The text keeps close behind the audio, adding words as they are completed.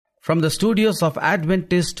From the studios of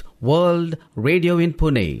Adventist World Radio in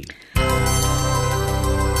Pune.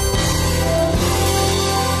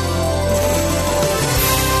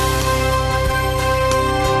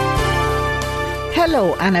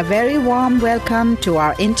 Hello and a very warm welcome to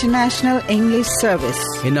our International English Service.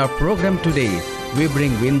 In our program today, we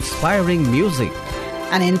bring inspiring music,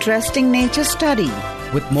 an interesting nature study.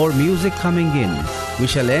 With more music coming in, we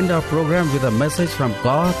shall end our program with a message from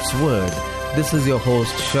God's Word. This is your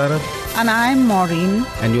host, Sharad. And I'm Maureen.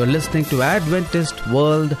 And you're listening to Adventist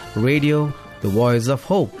World Radio, the voice of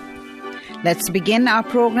hope. Let's begin our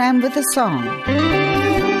program with a song.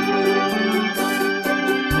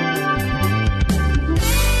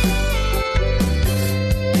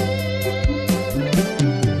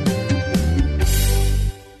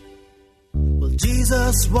 Well,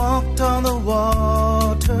 Jesus walked on the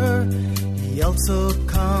water. He also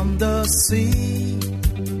calmed the sea.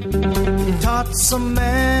 He taught so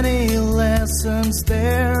many lessons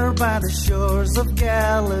there by the shores of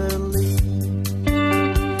Galilee.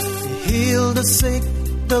 He healed the sick,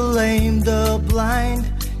 the lame, the blind.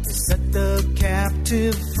 He set the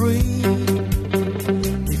captive free.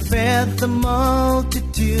 He fed the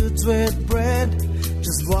multitudes with bread.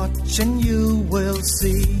 Just watch and you will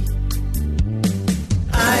see.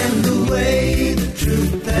 I am the way, the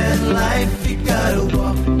truth, and life. You gotta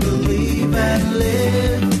walk, believe, and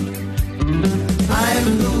live. I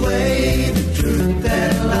am the way, the truth,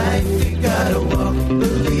 and life. You gotta walk,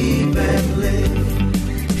 believe, and live.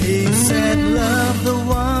 He said, love the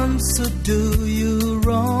ones who do you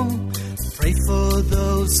wrong. Pray for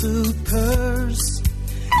those who curse.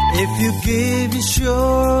 If you give, you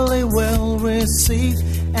surely will receive,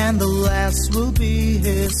 and the last will be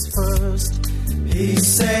his first. He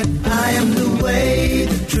said, I am the way,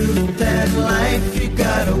 the truth, and life. You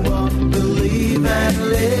gotta walk, believe, and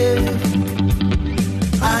live.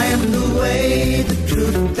 I am the way, the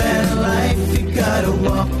truth, and life. You gotta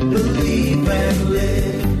walk, believe, and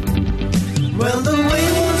live. Well, the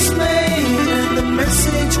way was made and the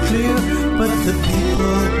message clear, but the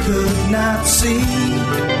people could not see.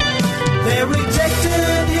 They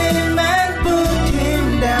rejected him and put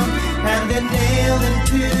him down, and they nailed him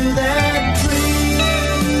to that tree.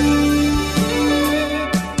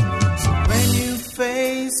 So when you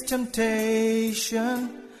face temptation,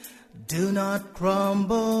 do not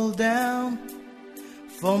crumble down,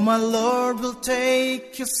 for my Lord will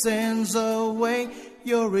take your sins away.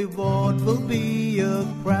 Your reward will be a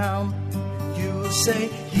crown. You will say,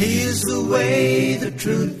 here's the way, the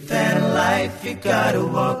truth, and life. You gotta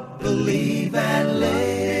walk, believe, and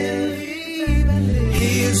live.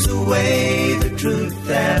 Here's the way, the truth,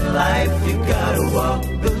 and life. You gotta walk,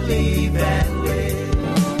 believe, and live.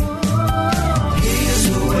 Here's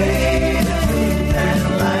the way, the truth, and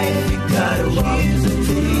life. You gotta walk,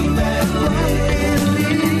 believe, and live.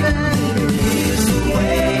 Here's the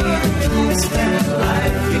way, the truth, and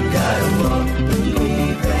life. You gotta walk,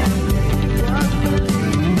 believe, and live.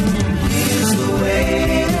 Here's the way,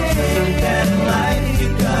 the truth, and life. You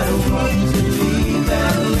gotta walk, believe,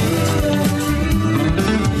 and live.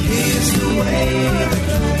 Here's the way, the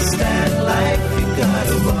truth, and life. You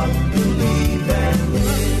gotta walk, believe, and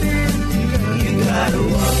live. You gotta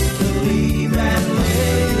walk, believe, and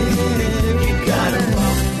live. You gotta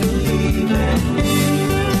walk, believe, and live.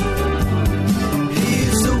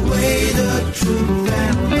 Here's the way, the truth,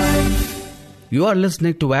 and life. You are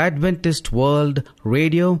listening to Adventist World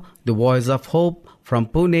Radio, the voice of hope from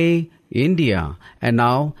Pune, India. And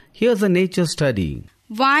now, here's a nature study.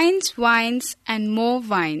 Vines, vines, and more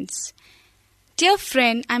vines. Dear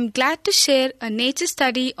friend, I'm glad to share a nature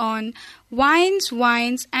study on vines,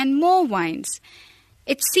 vines, and more vines.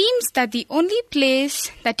 It seems that the only place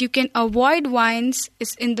that you can avoid vines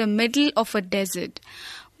is in the middle of a desert.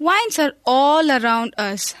 Vines are all around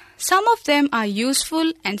us. Some of them are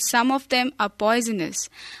useful and some of them are poisonous.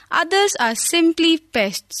 Others are simply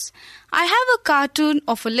pests. I have a cartoon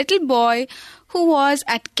of a little boy who was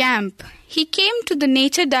at camp. He came to the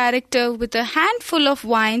nature director with a handful of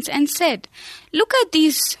vines and said, "Look at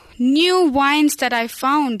these new vines that I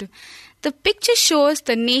found." The picture shows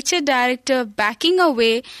the nature director backing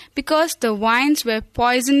away because the vines were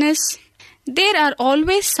poisonous. There are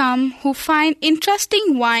always some who find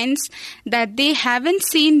interesting vines that they haven't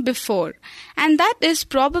seen before, and that is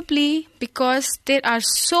probably because there are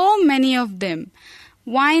so many of them.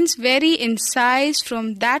 Vines vary in size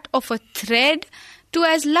from that of a thread to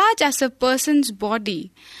as large as a person's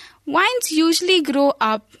body. Vines usually grow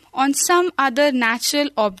up on some other natural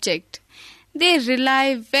object. They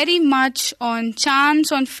rely very much on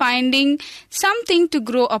chance on finding something to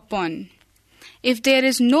grow upon. If there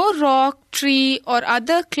is no rock, tree, or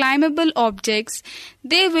other climbable objects,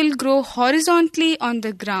 they will grow horizontally on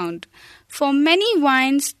the ground. For many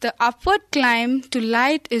vines, the upward climb to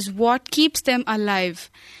light is what keeps them alive.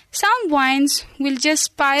 Some vines will just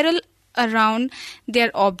spiral around their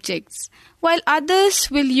objects, while others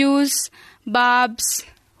will use barbs,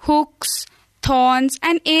 hooks, thorns,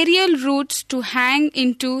 and aerial roots to hang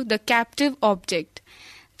into the captive object.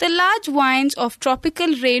 The large vines of tropical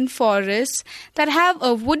rainforests that have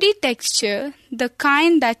a woody texture, the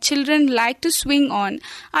kind that children like to swing on,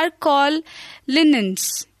 are called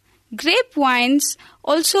lignans. Grapevines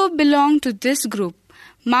also belong to this group.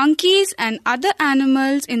 Monkeys and other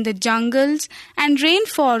animals in the jungles and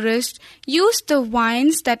rainforests use the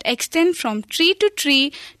vines that extend from tree to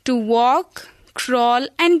tree to walk, crawl,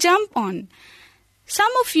 and jump on.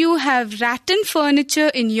 Some of you have rattan furniture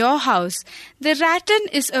in your house. The rattan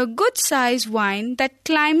is a good-sized vine that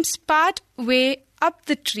climbs part way up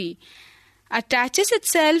the tree, attaches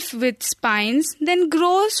itself with spines, then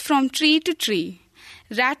grows from tree to tree.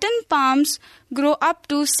 Rattan palms grow up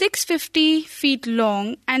to 650 feet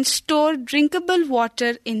long and store drinkable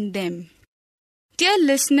water in them. Dear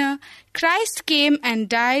listener, Christ came and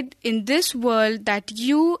died in this world that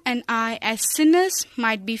you and I as sinners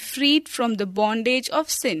might be freed from the bondage of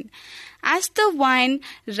sin. As the vine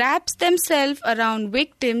wraps themselves around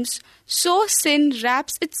victims, so sin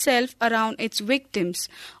wraps itself around its victims.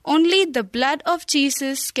 Only the blood of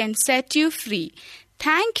Jesus can set you free.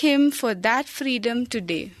 Thank Him for that freedom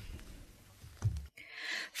today.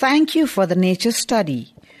 Thank you for the nature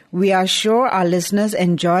study. We are sure our listeners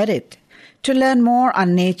enjoyed it. To learn more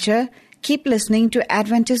on nature, keep listening to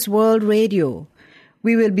Adventist World Radio.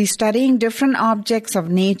 We will be studying different objects of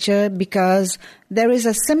nature because there is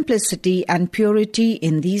a simplicity and purity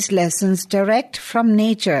in these lessons direct from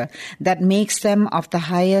nature that makes them of the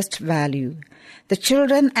highest value. The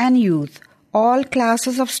children and youth, all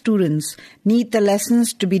classes of students, need the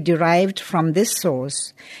lessons to be derived from this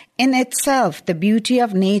source. In itself, the beauty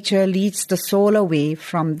of nature leads the soul away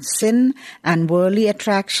from sin and worldly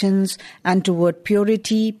attractions and toward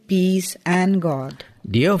purity, peace, and God.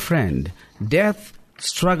 Dear friend, death,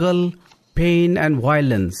 struggle, pain, and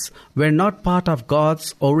violence were not part of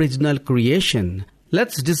God's original creation.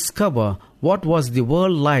 Let's discover what was the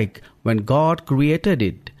world like when God created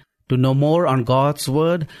it. To know more on God's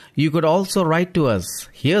Word, you could also write to us.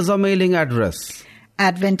 Here's our mailing address.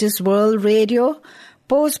 Adventist World Radio,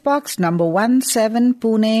 Post Box number 17,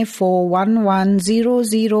 Pune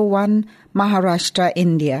 411001, Maharashtra,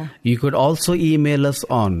 India. You could also email us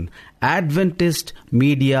on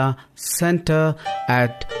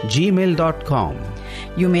adventistmediacenter@gmail.com.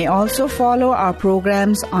 You may also follow our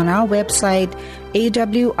programs on our website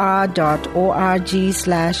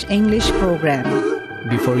awr.org/English program.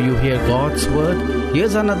 Before you hear God's Word,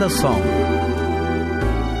 here's another song.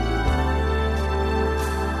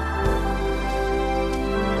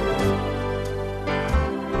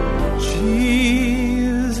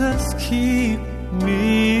 Jesus, keep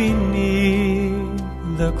me near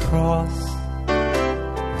the cross,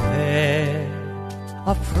 there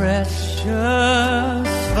a precious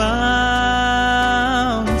fountain,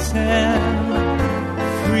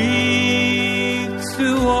 free to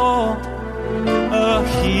all, a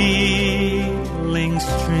healing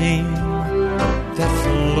stream that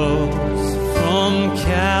flows from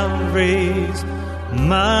Calvary's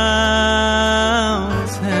mountain.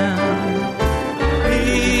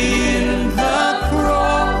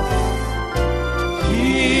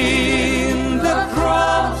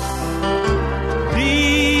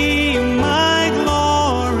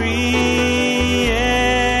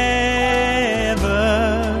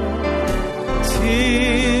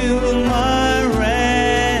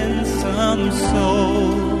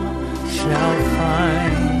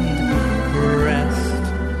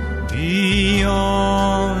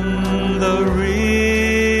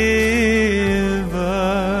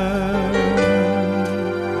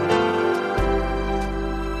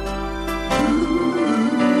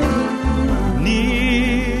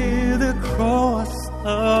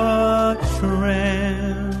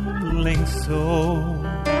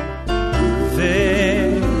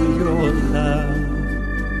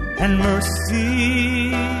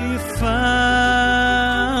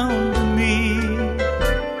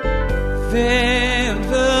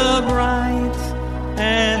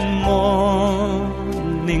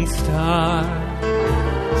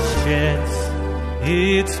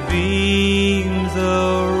 Its beams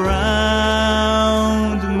around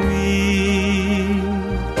me.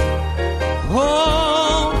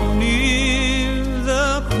 Oh, near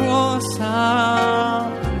the cross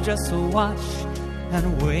I'll just watch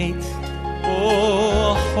and wait. Oh,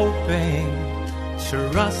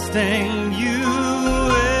 trusting you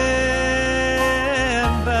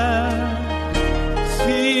ever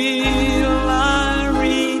till I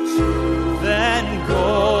reach that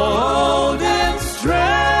golden strand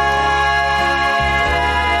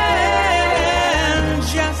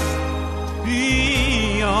just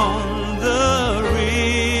beyond the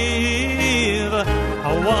river. I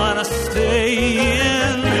wanna stay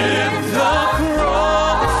in the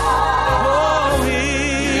cross, oh,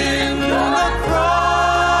 in the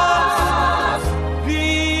cross,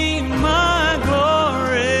 be my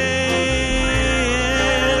glory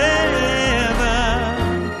ever,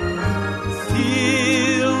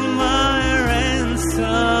 till my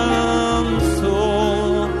ransom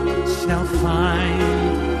soul shall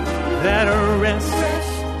find that rest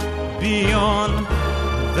beyond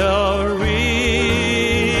the river.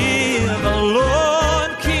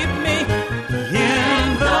 Lord, keep me in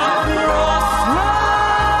the cross,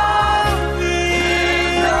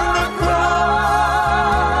 in the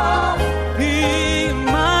cross, be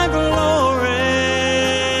my glory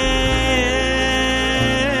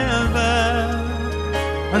ever,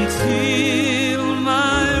 until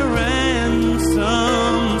my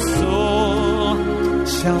ransom soul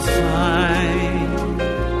shall find,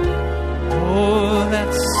 oh, that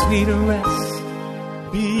sweet rest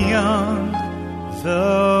beyond the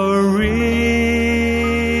river.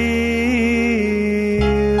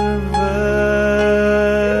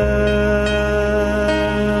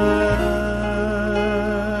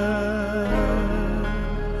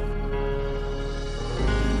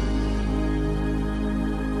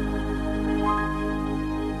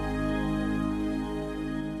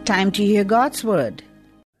 Time to hear God's Word.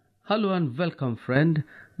 Hello and welcome, friend.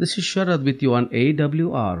 This is Sharad with you on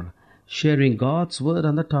AWR, sharing God's Word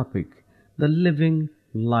on the topic, the living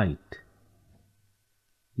light.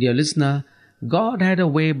 Dear listener, God had a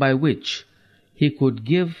way by which He could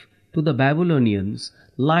give to the Babylonians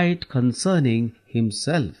light concerning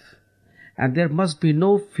Himself, and there must be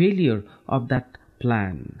no failure of that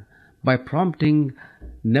plan. By prompting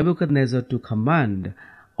Nebuchadnezzar to command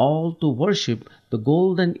all to worship the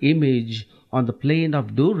golden image on the plain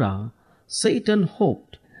of Dura, Satan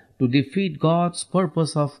hoped to defeat God's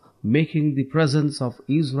purpose of making the presence of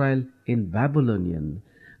Israel in Babylonian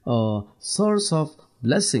a source of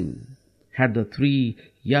blessing. Had the three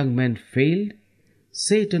young men failed,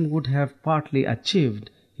 Satan would have partly achieved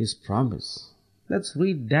his promise. Let's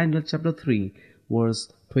read Daniel chapter 3,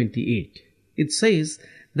 verse 28. It says,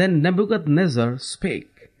 Then Nebuchadnezzar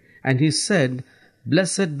spake, and he said,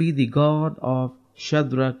 Blessed be the God of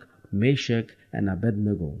Shadrach, Meshach, and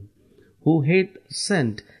Abednego, who hath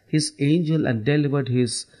sent his angel and delivered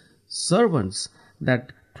his servants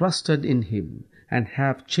that trusted in him, and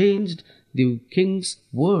have changed the king's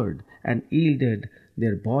word, and yielded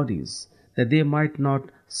their bodies, that they might not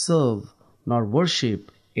serve nor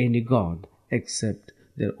worship any god except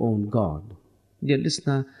their own God. Dear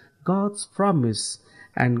listener, God's promise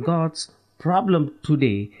and God's problem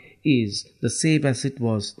today is the same as it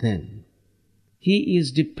was then. He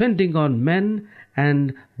is depending on men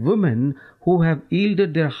and women who have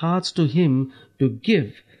yielded their hearts to Him to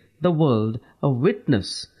give the world a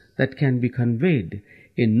witness that can be conveyed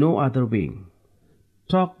in no other way.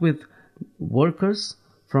 Talk with workers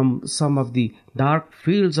from some of the dark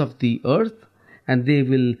fields of the earth, and they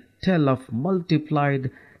will tell of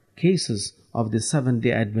multiplied cases of the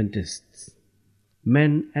Seventh-day Adventists.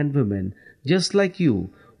 Men and women, just like you,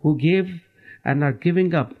 who gave and are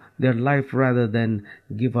giving up their life rather than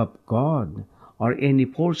give up God or any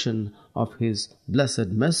portion of His blessed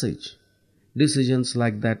message. Decisions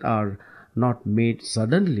like that are not made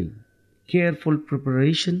suddenly. Careful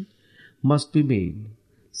preparation must be made.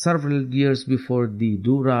 Several years before the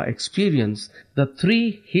Dura experience, the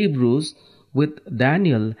three Hebrews with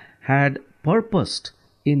Daniel had purposed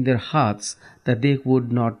in their hearts that they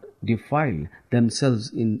would not defile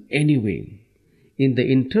themselves in any way. In the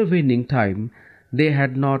intervening time, they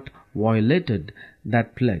had not violated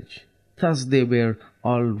that pledge. Thus they were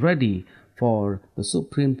all ready for the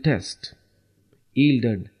supreme test,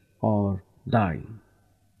 yielded or die.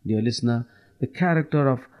 Dear listener, the character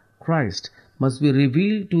of Christ must be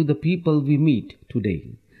revealed to the people we meet today.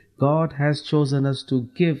 God has chosen us to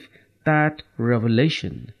give that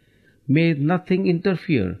revelation. May nothing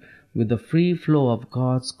interfere with the free flow of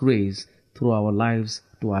God's grace through our lives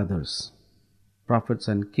to others. Prophets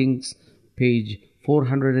and Kings, page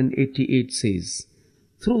 488 says,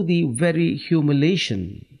 Through the very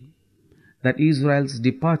humiliation that Israel's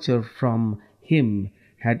departure from Him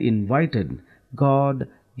had invited, God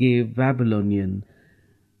gave Babylonian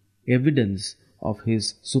evidence of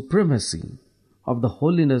His supremacy. of the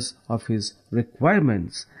holiness of his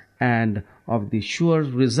requirements and of the sure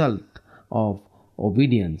result of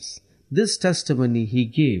obedience. This testimony he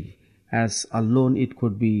gave as alone it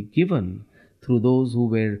could be given through those who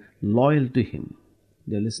were loyal to him.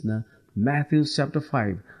 Dear listener, Matthew chapter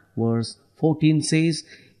 5 verse 14 says,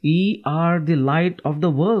 "Ye are the light of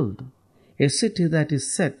the world. A city that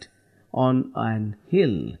is set on an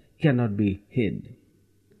hill cannot be hid."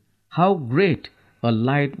 How great a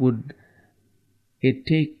light would it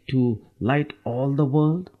take to light all the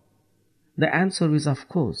world? The answer is, of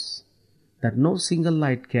course, that no single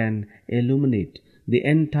light can illuminate the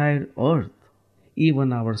entire earth.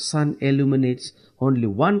 Even our sun illuminates only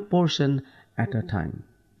one portion at a time.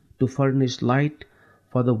 To furnish light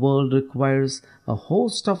for the world requires a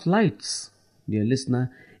host of lights. Dear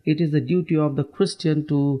listener, it is the duty of the Christian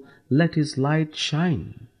to let his light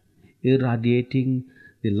shine. Irradiating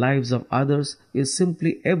the lives of others is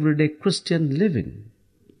simply everyday Christian living.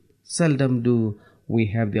 Seldom do we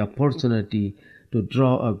have the opportunity to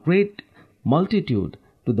draw a great multitude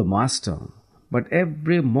to the Master, but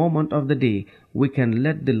every moment of the day we can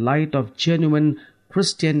let the light of genuine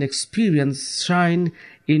Christian experience shine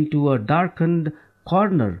into a darkened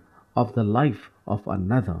corner of the life of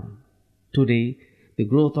another. Today, the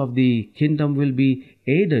growth of the kingdom will be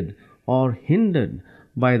aided or hindered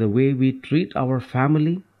by the way we treat our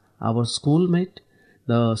family, our schoolmate,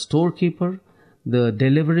 the storekeeper, the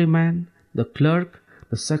delivery man, the clerk,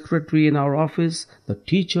 the secretary in our office, the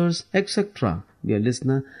teachers, etc. Dear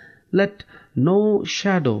listener, let no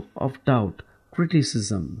shadow of doubt,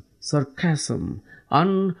 criticism, sarcasm,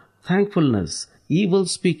 unthankfulness, evil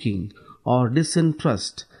speaking, or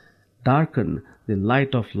disinterest darken the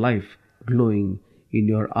light of life glowing in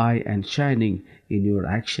your eye and shining in your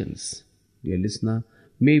actions. Dear listener,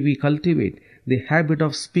 may we cultivate the habit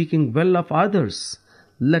of speaking well of others.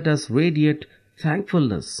 Let us radiate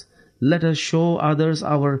thankfulness. Let us show others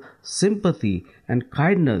our sympathy and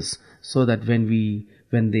kindness so that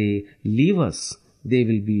when they leave us, they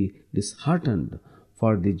will be disheartened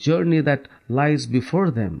for the journey that lies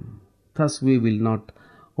before them. Thus we will not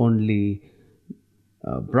only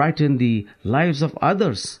brighten the lives of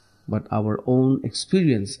others, but our own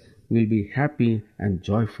experience will be happy and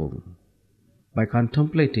joyful. By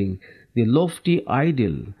contemplating the lofty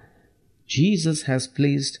ideal Jesus has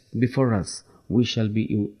placed before us, we shall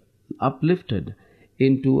be uplifted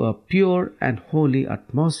into a pure and holy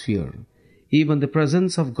atmosphere, even the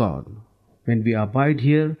presence of God. When we abide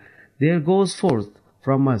here, there goes forth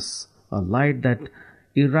from us a light that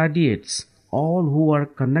irradiates all who are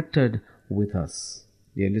connected with us.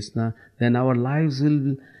 Dear listener, then our lives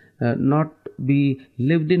will not be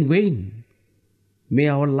lived in vain. May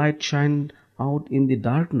our light shine out in the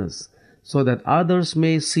darkness so that others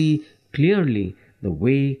may see clearly the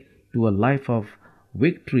way to a life of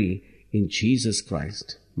victory in Jesus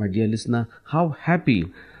Christ. My dear listener, how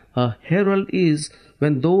happy a herald is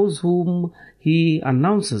when those whom he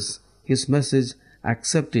announces his message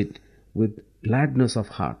accept it with gladness of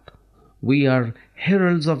heart. We are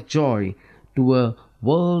heralds of joy to a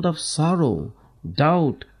world of sorrow,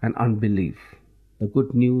 doubt, and unbelief. The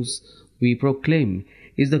good news we proclaim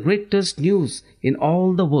is the greatest news in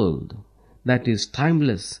all the world, that is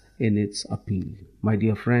timeless in its appeal. My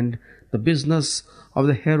dear friend, the business of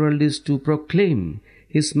the herald is to proclaim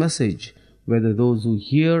his message, whether those who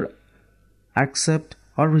hear, accept,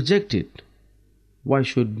 or reject it. Why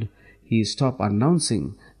should he stop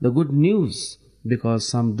announcing the good news because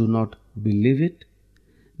some do not believe it?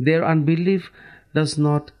 Their unbelief does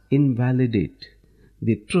not invalidate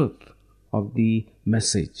the truth of the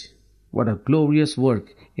message. What a glorious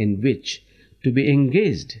work in which to be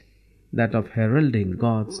engaged, that of heralding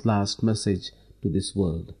God's last message to this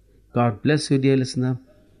world. God bless you, dear listener,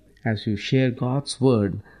 as you share God's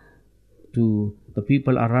word to the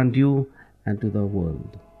people around you and to the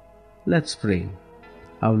world. Let's pray.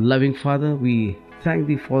 Our loving Father, we thank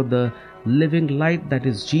Thee for the living light that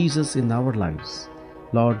is Jesus in our lives.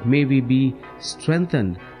 Lord, may we be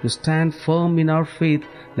strengthened to stand firm in our faith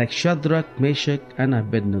like Shadrach, Meshach, and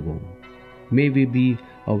Abednego. May we be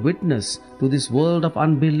a witness to this world of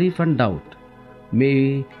unbelief and doubt.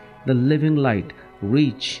 May the living light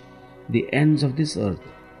reach the ends of this earth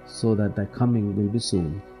so that Thy coming will be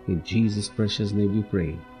soon. In Jesus' precious name we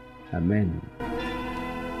pray. Amen.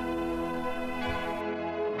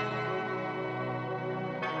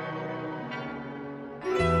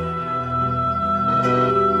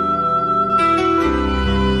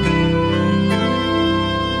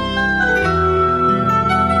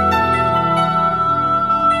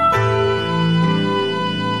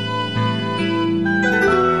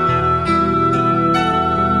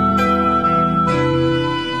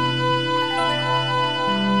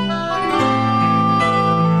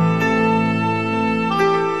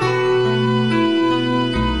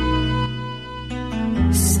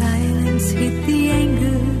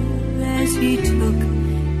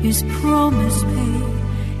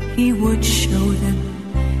 he would show them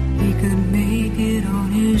he could make it on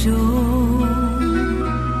his own.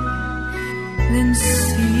 Then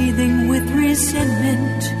seething with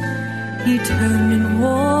resentment, he turned and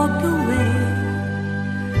walked away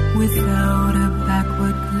without a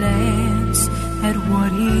backward glance at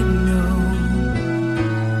what he'd known.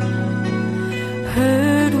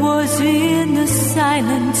 Heard was in the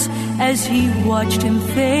silence as he watched him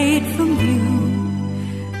fade from view.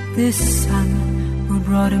 This son who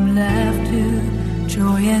brought him laughter,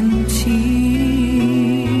 joy and tears.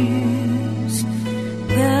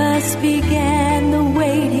 Thus began the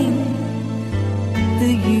waiting,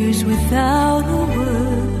 the years without a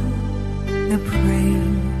word, the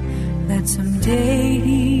praying that someday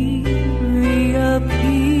he'd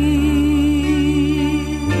reappear.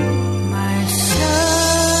 My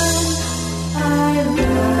son, I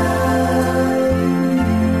love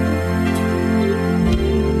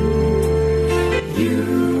you. You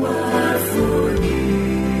are forgiven.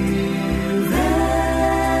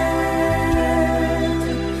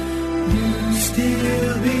 You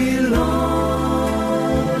still belong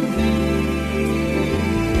here.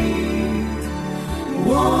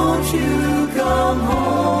 Won't you come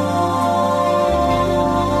home?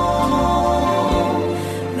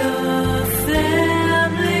 The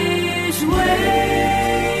family's waiting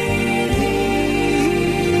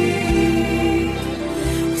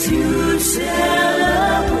to celebrate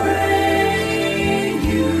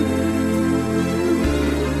you.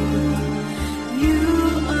 You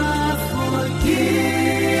are forgiven.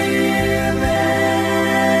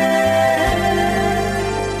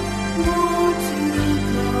 Won't you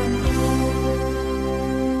come home?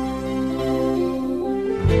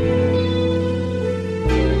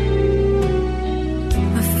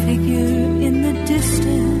 A figure in the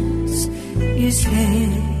distance is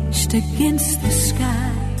hedged against the sky.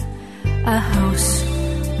 A house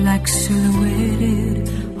black silhouetted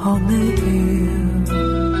on the hill.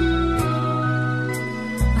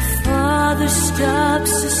 A father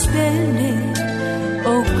stops suspended.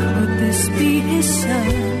 Oh, could this be his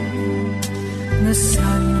son? The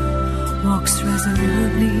son walks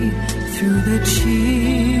resolutely through the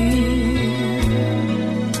chill.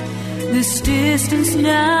 This distance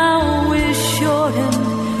now is shortened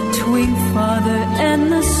between father and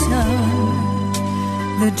the son.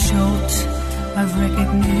 The jolt of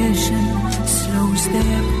recognition slows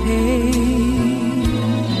their pace.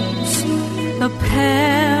 A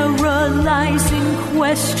paralyzing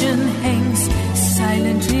question hangs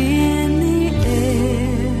silent in the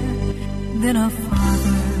air. Then a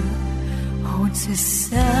father holds his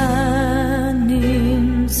son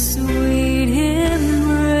in sweet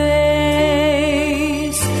embrace.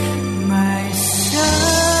 My son,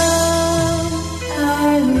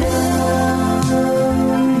 I love you.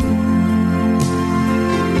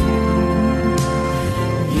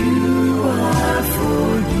 You are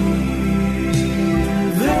forgiven.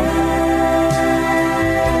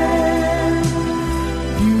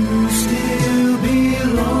 You still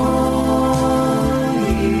belong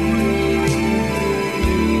here.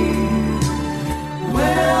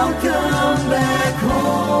 Welcome back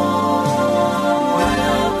home.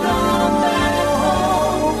 Welcome back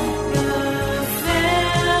home. The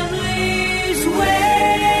family's waiting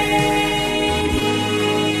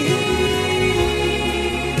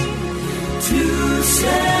to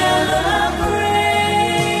celebrate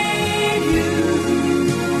you.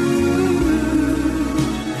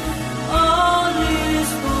 All is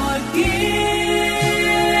forgiven.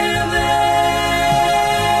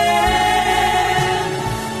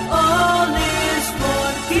 All is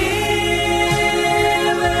forgiven.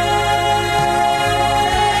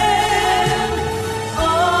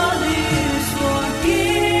 All is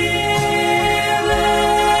forgiven.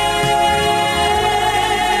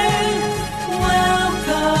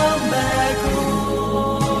 Welcome back home.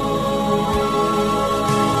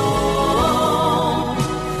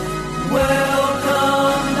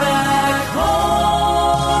 Welcome back home.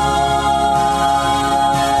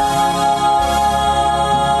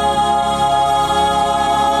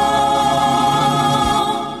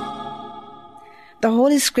 The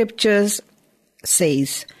Holy Scriptures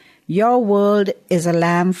says, "Your word is a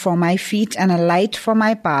lamp for my feet and a light for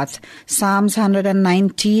my path." Psalms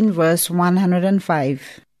 119 verse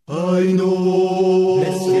 105. I know,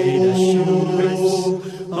 blessed assurance,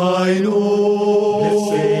 I know,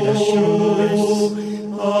 blessed assurance,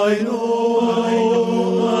 I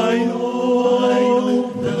know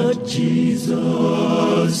that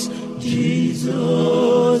Jesus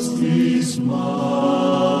is mine.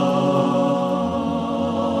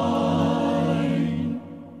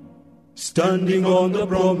 Standing on the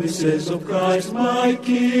promises of Christ my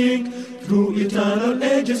King, through eternal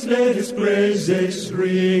ages let His praises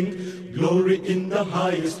ring. Glory in the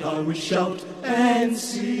highest I will shout and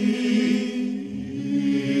sing.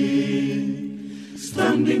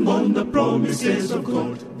 Standing on the promises of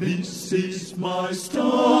God, this is my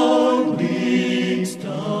story.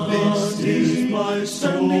 This is my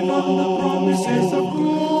standing on the promises of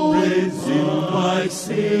God, praising my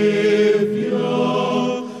Savior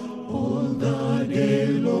all the day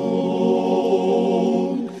long.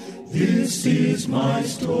 This is my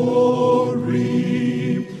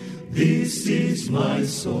story. This is my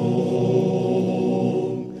song,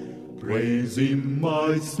 praising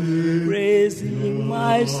my Savior, praising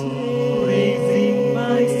my Savior, praising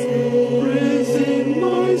my Savior, praising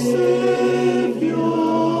my Savior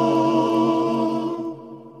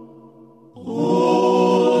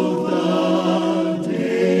all the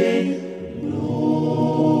day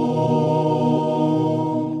long.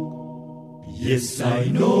 Yes, I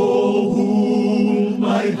know whom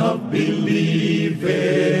I have believed,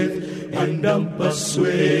 and am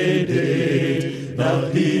persuaded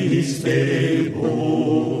that He is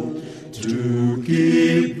able to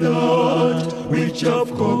keep that which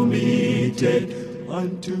I've committed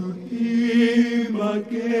unto Him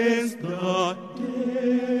against that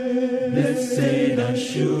day. Blessed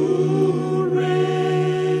assurance,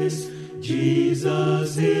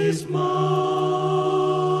 Jesus is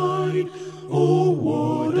mine. Oh,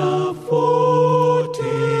 what a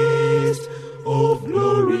foretaste of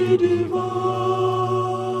glory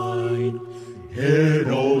divine, head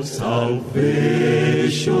of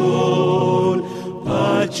salvation,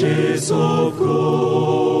 purchase of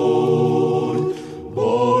God,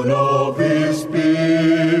 born of His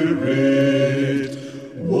Spirit,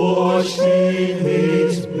 washed in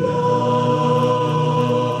His blood.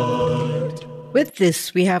 With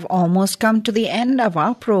this, we have almost come to the end of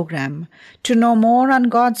our program. To know more on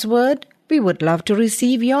God's Word, we would love to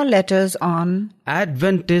receive your letters on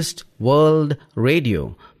Adventist World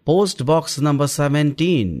Radio, Post Box number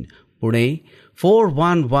 17, Pune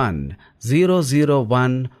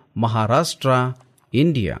 411001, Maharashtra,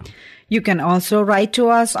 India. You can also write to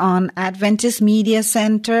us on Adventist Media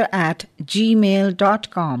Center at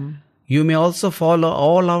gmail.com. You may also follow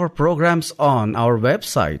all our programs on our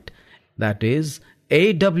website, that is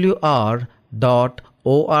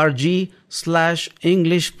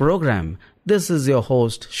awr.org/English program. This is your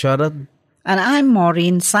host, Sharad. And I'm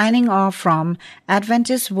Maureen, signing off from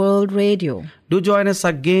Adventist World Radio. Do join us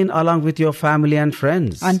again along with your family and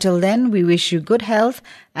friends. Until then, we wish you good health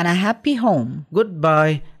and a happy home.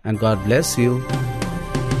 Goodbye and God bless you.